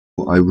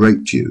I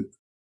raped you.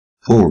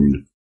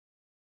 Porn.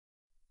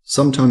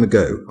 Some time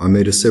ago, I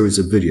made a series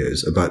of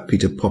videos about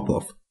Peter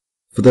Popoff.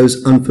 For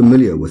those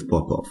unfamiliar with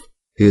Popoff,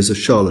 he is a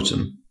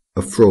charlatan,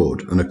 a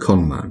fraud and a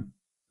con man,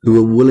 who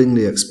will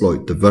willingly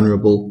exploit the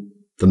vulnerable,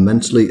 the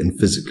mentally and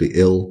physically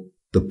ill,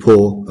 the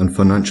poor and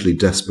financially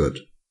desperate,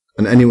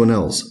 and anyone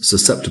else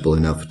susceptible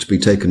enough to be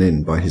taken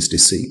in by his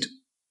deceit.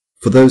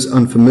 For those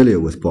unfamiliar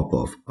with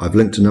Popoff, I've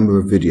linked a number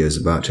of videos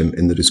about him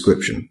in the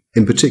description.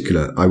 In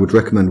particular, I would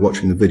recommend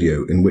watching the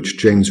video in which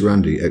James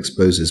Randi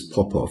exposes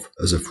Popoff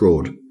as a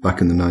fraud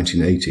back in the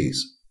 1980s,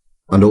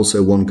 and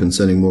also one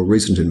concerning more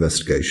recent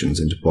investigations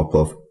into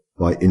Popoff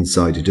by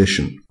Inside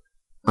Edition.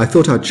 I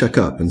thought I'd check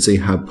up and see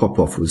how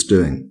Popoff was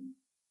doing.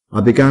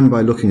 I began by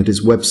looking at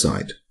his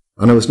website,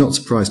 and I was not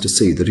surprised to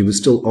see that he was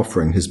still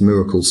offering his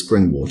miracle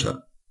spring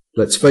water.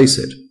 Let's face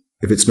it,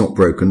 if it's not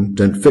broken,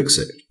 don't fix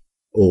it.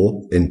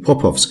 Or, in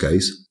Popoff's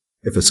case,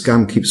 if a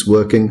scam keeps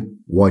working,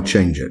 why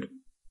change it?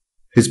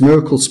 His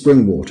miracle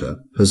spring water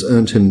has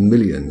earned him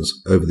millions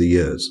over the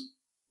years,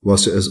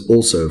 whilst it has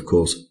also, of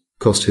course,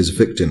 cost his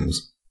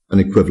victims an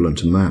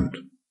equivalent amount.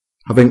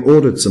 Having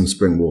ordered some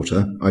spring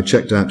water, I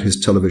checked out his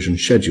television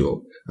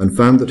schedule and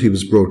found that he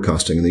was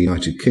broadcasting in the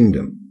United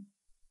Kingdom.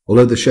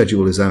 Although the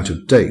schedule is out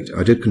of date,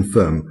 I did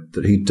confirm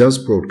that he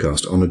does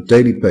broadcast on a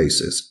daily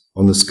basis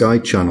on the Sky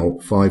Channel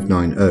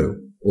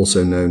 590,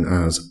 also known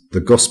as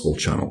the Gospel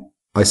Channel.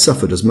 I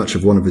suffered as much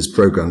of one of his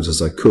programs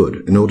as I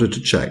could in order to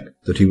check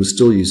that he was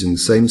still using the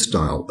same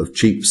style of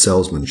cheap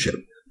salesmanship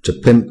to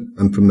pimp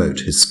and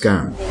promote his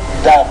scam.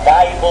 The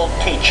Bible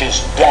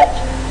teaches debt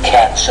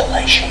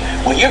cancellation.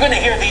 Well, you're going to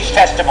hear these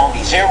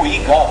testimonies. Here we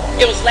go.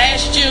 It was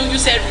last June. You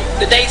said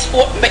the dates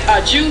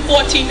June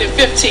 14th and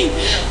 15th.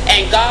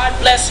 And God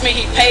blessed me.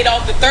 He paid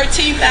off the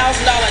 $13,000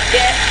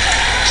 debt.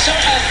 So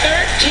a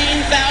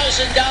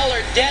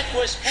 $13,000 debt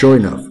was paid. Sure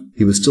enough,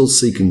 he was still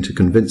seeking to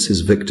convince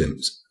his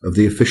victims of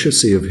the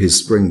efficacy of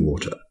his spring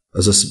water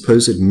as a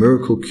supposed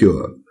miracle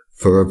cure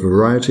for a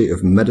variety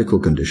of medical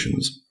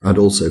conditions and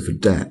also for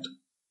debt.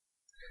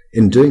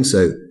 In doing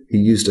so, he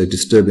used a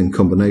disturbing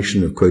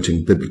combination of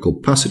quoting biblical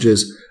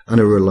passages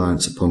and a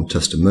reliance upon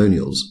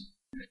testimonials.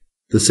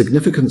 The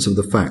significance of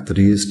the fact that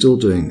he is still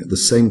doing the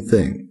same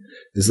thing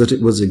is that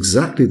it was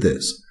exactly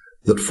this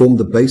that formed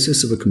the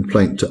basis of a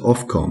complaint to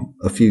Ofcom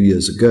a few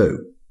years ago.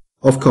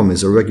 Ofcom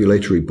is a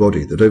regulatory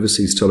body that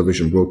oversees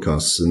television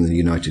broadcasts in the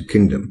United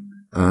Kingdom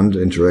and,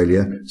 inter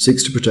alia,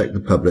 seeks to protect the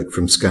public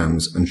from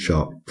scams and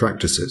sharp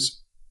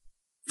practices.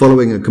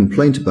 Following a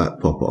complaint about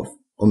Popoff,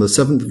 on the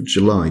 7th of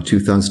July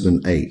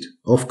 2008,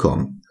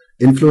 Ofcom,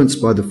 influenced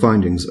by the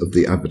findings of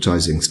the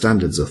Advertising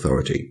Standards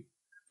Authority,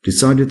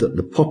 decided that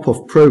the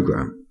Popoff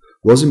programme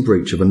was in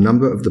breach of a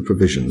number of the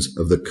provisions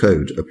of the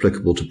code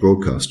applicable to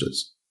broadcasters,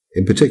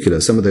 in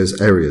particular some of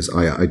those areas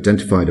I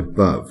identified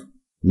above,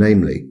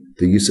 namely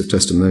the use of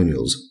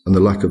testimonials and the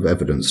lack of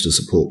evidence to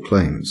support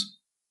claims.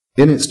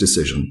 In its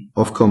decision,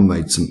 Ofcom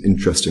made some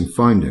interesting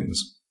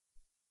findings.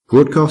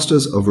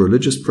 Broadcasters of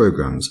religious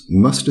programs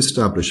must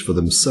establish for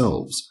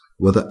themselves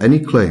whether any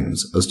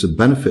claims as to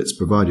benefits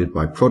provided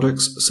by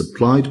products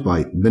supplied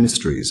by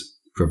ministries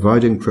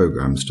providing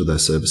programs to their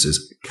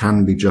services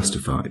can be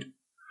justified.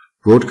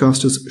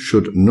 Broadcasters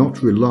should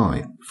not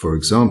rely, for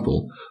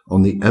example,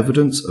 on the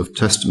evidence of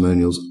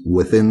testimonials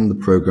within the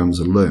programs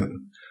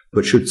alone,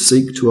 but should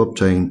seek to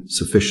obtain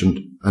sufficient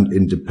and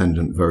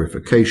independent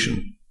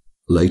verification.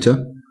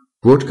 Later,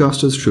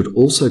 broadcasters should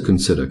also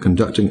consider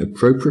conducting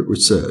appropriate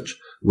research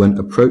when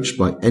approached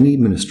by any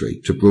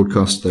ministry to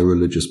broadcast their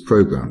religious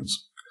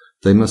programs.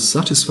 They must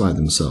satisfy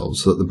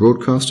themselves that the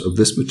broadcast of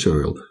this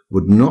material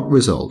would not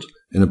result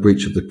in a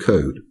breach of the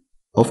code.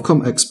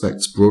 Ofcom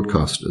expects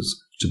broadcasters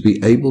to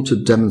be able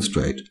to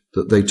demonstrate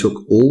that they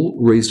took all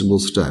reasonable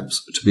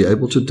steps to be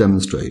able to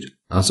demonstrate,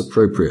 as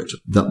appropriate,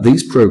 that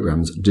these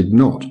programs did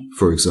not,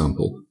 for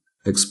example,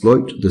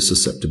 exploit the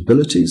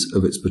susceptibilities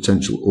of its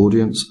potential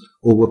audience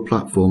or were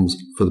platforms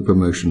for the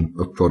promotion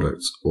of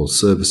products or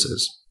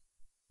services.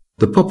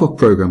 The Popoff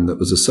program that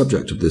was the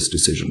subject of this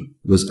decision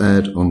was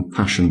aired on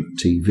Passion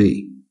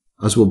TV.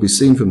 As will be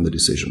seen from the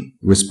decision,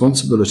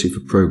 responsibility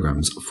for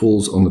programs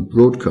falls on the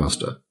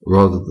broadcaster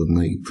rather than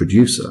the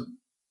producer.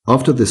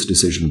 After this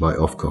decision by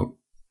Ofcom,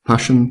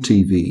 Passion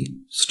TV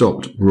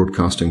stopped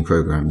broadcasting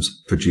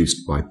programs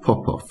produced by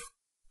Popoff.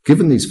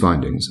 Given these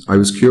findings, I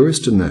was curious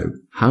to know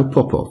how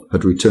Popoff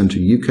had returned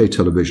to UK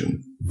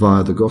television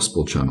via the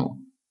Gospel Channel.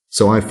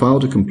 So I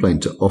filed a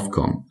complaint to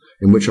Ofcom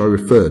in which I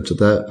referred to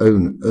their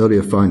own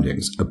earlier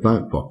findings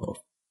about Popoff.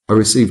 I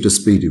received a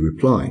speedy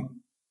reply.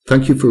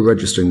 Thank you for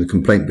registering the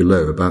complaint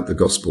below about the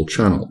Gospel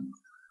Channel.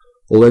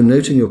 Although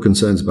noting your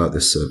concerns about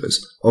this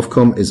service,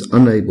 Ofcom is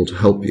unable to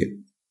help you.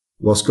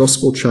 Whilst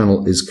Gospel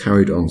Channel is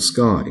carried on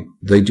Sky,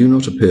 they do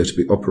not appear to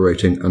be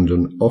operating under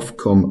an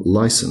Ofcom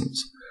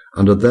license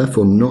and are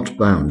therefore not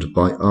bound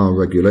by our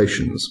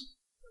regulations.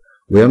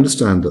 We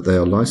understand that they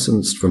are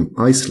licensed from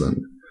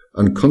Iceland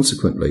and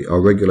consequently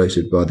are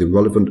regulated by the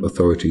relevant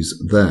authorities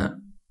there.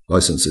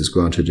 Licenses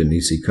granted in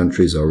EC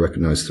countries are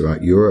recognised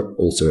throughout Europe,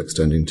 also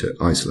extending to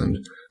Iceland,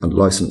 and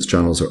licensed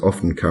channels are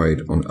often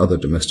carried on other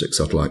domestic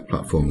satellite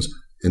platforms,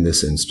 in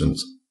this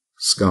instance,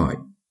 Sky.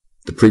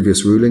 The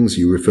previous rulings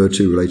you referred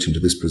to relating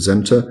to this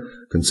presenter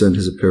concerned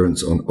his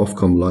appearance on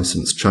Ofcom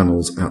licensed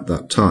channels at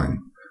that time,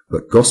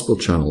 but Gospel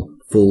Channel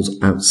falls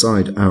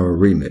outside our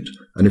remit,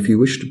 and if you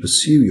wish to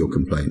pursue your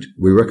complaint,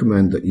 we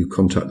recommend that you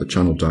contact the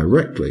channel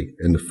directly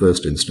in the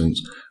first instance,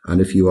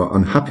 and if you are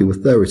unhappy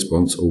with their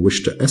response or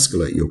wish to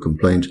escalate your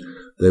complaint,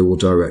 they will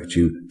direct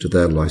you to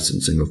their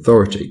licensing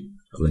authority.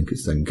 A link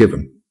is then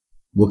given.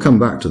 We'll come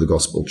back to the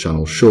Gospel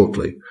Channel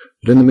shortly,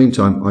 but in the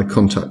meantime I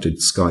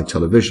contacted Sky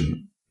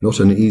Television. Not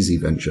an easy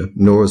venture,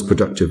 nor as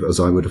productive as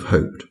I would have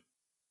hoped.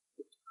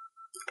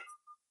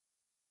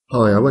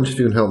 Hi, I wonder if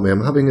you can help me.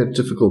 I'm having a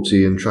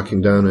difficulty in tracking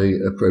down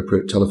an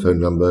appropriate telephone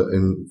number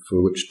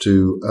for which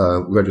to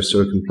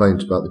register a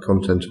complaint about the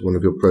content of one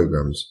of your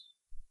programs.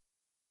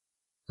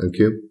 Thank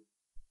you.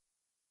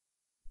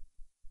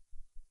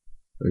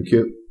 Thank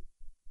you.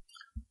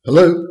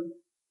 Hello?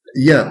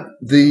 Yeah,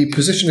 the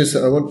position is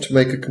that I want to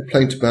make a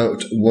complaint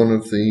about one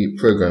of the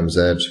programs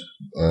aired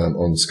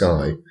on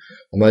Sky.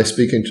 Am I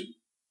speaking to...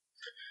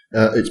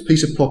 it's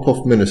Peter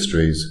Popoff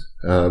Ministries.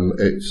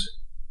 It's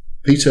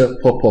Peter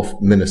Popoff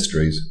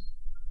Ministries.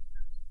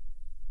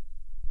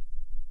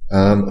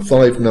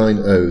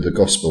 590, the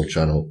Gospel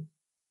Channel.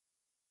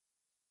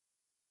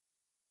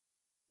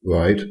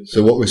 Right.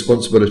 So what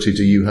responsibility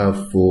do you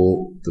have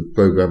for the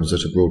programs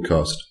that are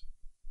broadcast?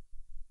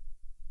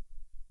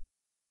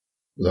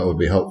 That would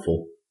be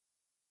helpful.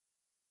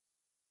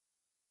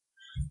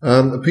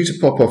 Peter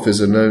Popoff is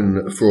a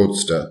known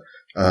fraudster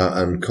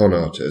and con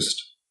artist.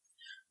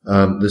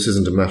 This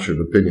isn't a matter of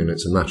opinion,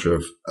 it's a matter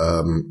of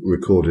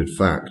recorded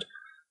fact.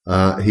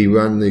 He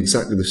ran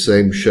exactly the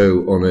same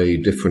show on a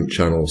different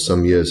channel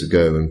some years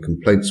ago, and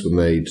complaints were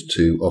made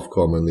to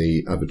Ofcom and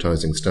the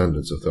Advertising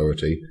Standards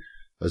Authority.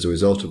 As a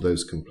result of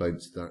those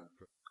complaints,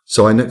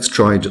 So I next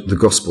tried the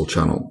Gospel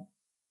Channel.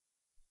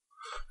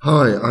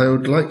 Hi, I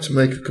would like to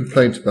make a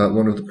complaint about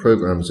one of the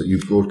programs that you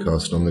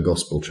broadcast on the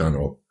Gospel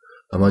Channel.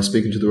 Am I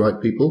speaking to the right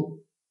people?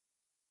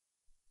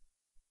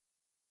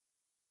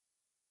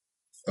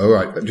 All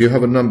right. Do you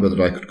have a number that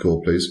I could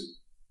call, please?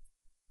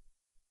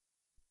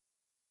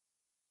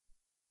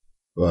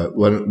 Right.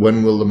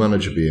 When will the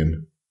manager be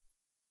in?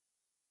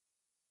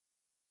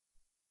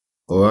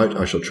 All right.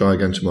 I shall try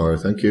again tomorrow.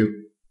 Thank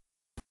you.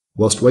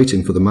 Whilst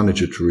waiting for the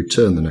manager to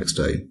return the next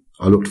day,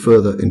 I looked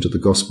further into the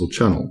Gospel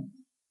Channel.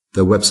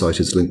 Their website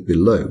is linked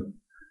below.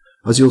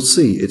 As you'll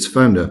see, its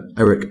founder,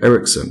 Eric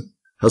Erickson,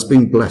 has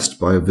been blessed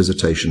by a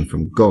visitation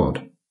from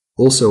God.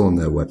 Also on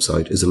their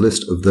website is a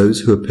list of those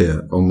who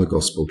appear on the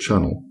Gospel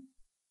Channel.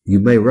 You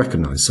may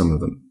recognize some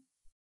of them.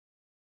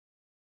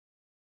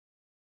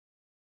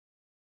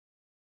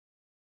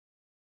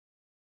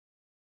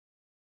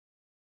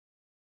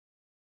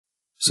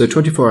 So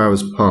 24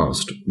 hours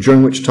passed,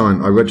 during which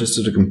time I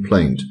registered a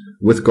complaint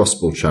with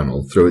Gospel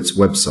Channel through its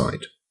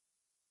website.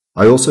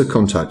 I also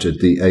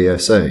contacted the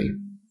ASA.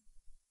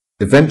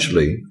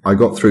 Eventually, I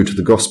got through to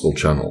the Gospel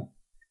Channel.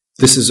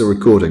 This is a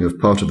recording of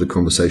part of the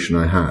conversation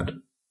I had.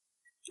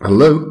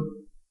 Hello?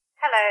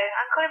 Hello,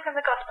 I'm calling from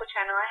the Gospel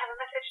Channel. I have a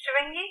message to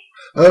ring you.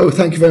 Oh,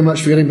 thank you very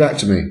much for getting back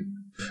to me.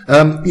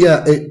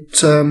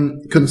 It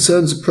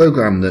concerns a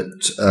program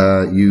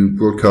that you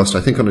broadcast,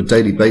 I think, on a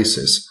daily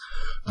basis.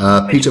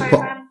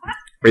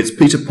 It's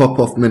Peter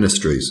Popoff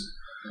Ministries.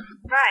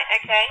 Right,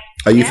 okay.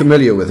 Are you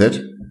familiar with it?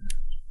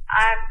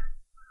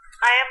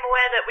 I am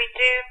aware that we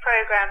do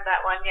program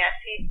that one, yes.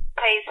 He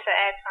pays for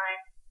airtime.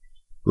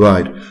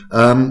 Right.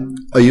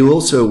 Are you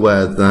also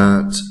aware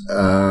that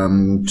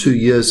 2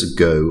 years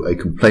ago a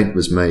complaint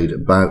was made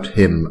about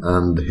him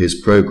and his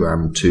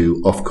program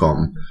to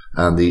Ofcom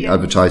and the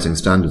Advertising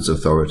Standards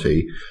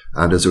Authority,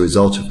 and as a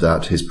result of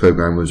that his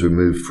program was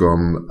removed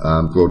from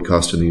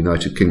broadcast in the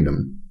United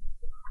Kingdom?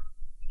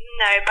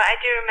 No, but I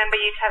do remember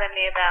you telling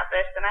me about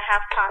this, and I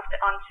have passed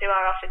it on to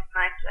our office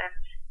in Iceland.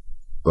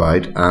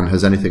 Right, and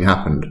has anything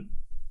happened?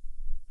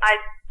 I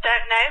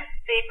don't know.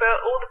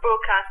 All the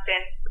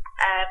broadcasting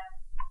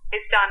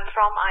is done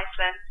from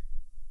Iceland,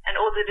 and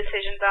all the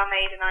decisions are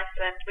made in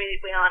Iceland.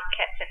 We aren't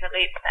kept in the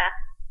loop there.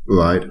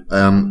 Right.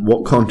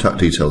 What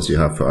contact details do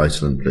you have for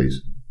Iceland,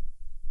 please?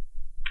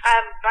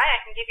 Right, I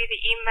can give you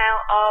the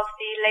email of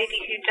the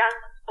lady who does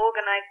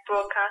organise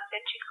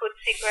broadcasting. She's called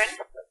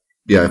Sigrun.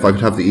 Yeah, if I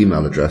could have the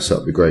email address, that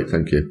would be great,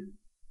 thank you.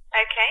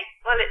 Okay,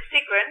 well it's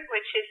Sigrun,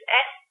 which is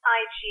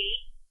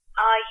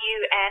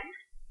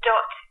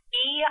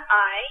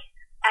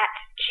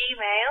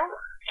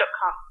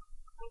sigrun.ei@gmail.com.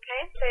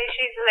 Okay, so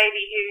she's the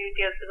lady who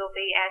deals with all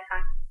the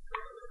airtime.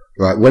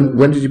 Right,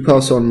 when did you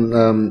pass on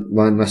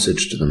my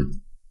message to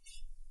them?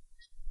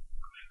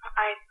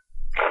 I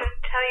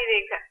couldn't tell you the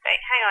exact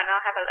date. Hang on,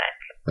 I'll have a look.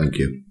 Thank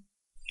you.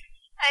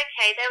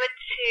 Okay, there were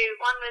two.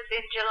 One was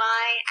in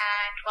July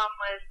and one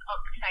was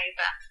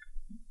October.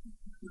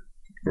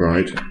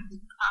 Right.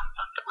 Passed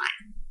on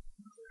twice.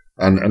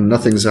 And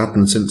nothing's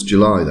happened since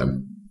July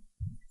then?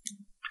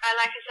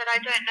 Like I said, I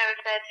don't know if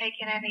they're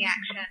taking any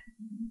action.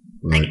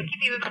 I can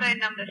give you a phone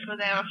number for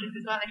their office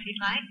as well if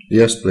you'd like.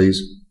 Yes, please.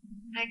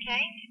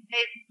 Okay,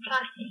 it's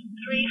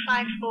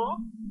 +354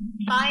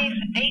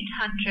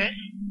 5800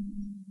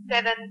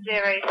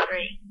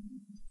 703.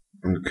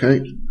 Okay.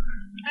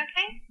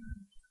 Okay.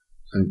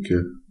 Thank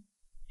you.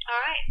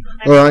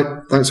 All right. All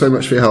right. Thanks very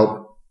much for your help.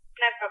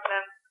 No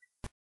problem.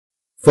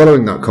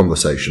 Following that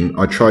conversation,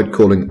 I tried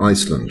calling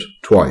Iceland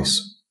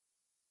twice.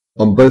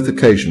 On both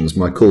occasions,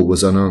 my call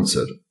was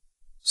unanswered.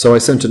 So I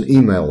sent an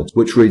email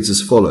which reads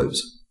as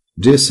follows.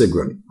 Dear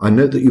Sigrun, I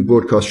note that you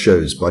broadcast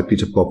shows by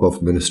Peter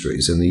Popoff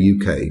Ministries in the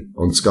UK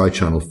on Sky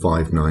Channel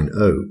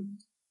 590.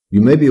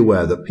 You may be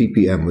aware that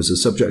PPM was the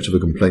subject of a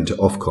complaint to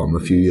Ofcom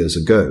a few years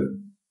ago.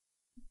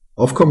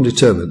 Ofcom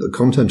determined that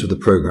content of the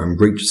programme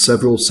breached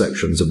several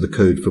sections of the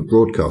Code for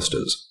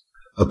Broadcasters.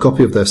 A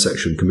copy of their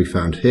section can be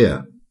found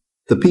here.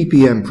 The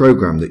PPM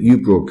programme that you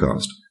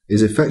broadcast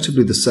is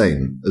effectively the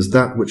same as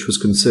that which was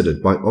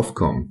considered by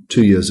Ofcom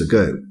 2 years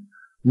ago.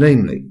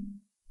 Namely,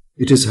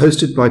 it is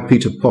hosted by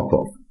Peter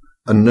Popoff,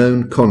 a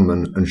known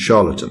conman and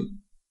charlatan.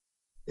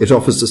 It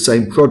offers the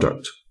same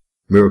product,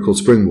 miracle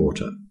spring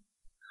water.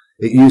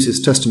 It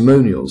uses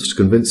testimonials to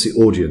convince the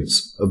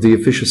audience of the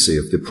efficacy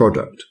of the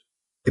product.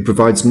 It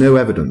provides no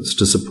evidence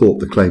to support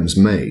the claims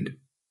made.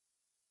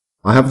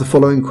 I have the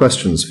following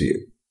questions for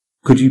you.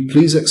 Could you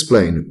please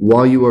explain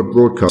why you are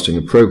broadcasting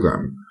a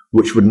programme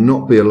which would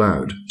not be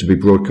allowed to be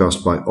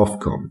broadcast by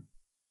Ofcom?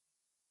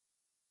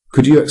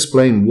 Could you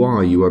explain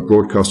why you are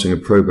broadcasting a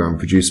programme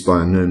produced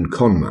by a known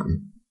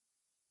conman?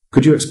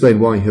 Could you explain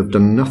why you have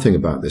done nothing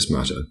about this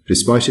matter,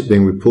 despite it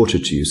being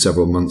reported to you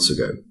several months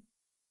ago?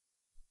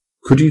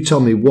 Could you tell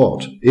me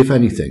what, if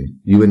anything,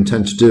 you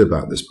intend to do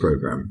about this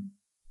programme?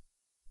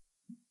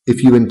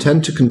 If you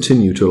intend to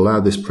continue to allow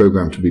this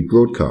programme to be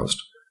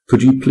broadcast,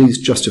 could you please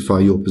justify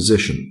your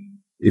position?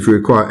 If you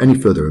require any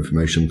further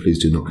information, please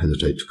do not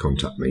hesitate to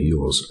contact me,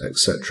 yours,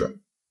 etc.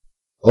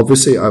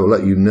 Obviously, I will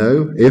let you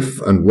know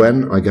if and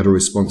when I get a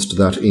response to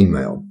that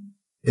email.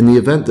 In the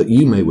event that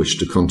you may wish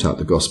to contact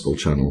the Gospel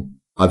Channel,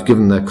 I've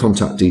given their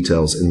contact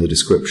details in the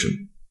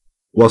description.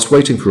 Whilst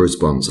waiting for a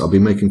response, I'll be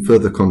making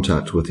further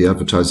contact with the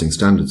Advertising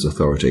Standards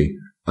Authority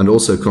and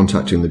also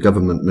contacting the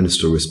government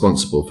minister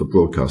responsible for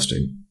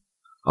broadcasting.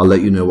 I'll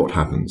let you know what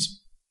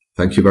happens.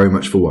 Thank you very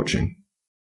much for watching.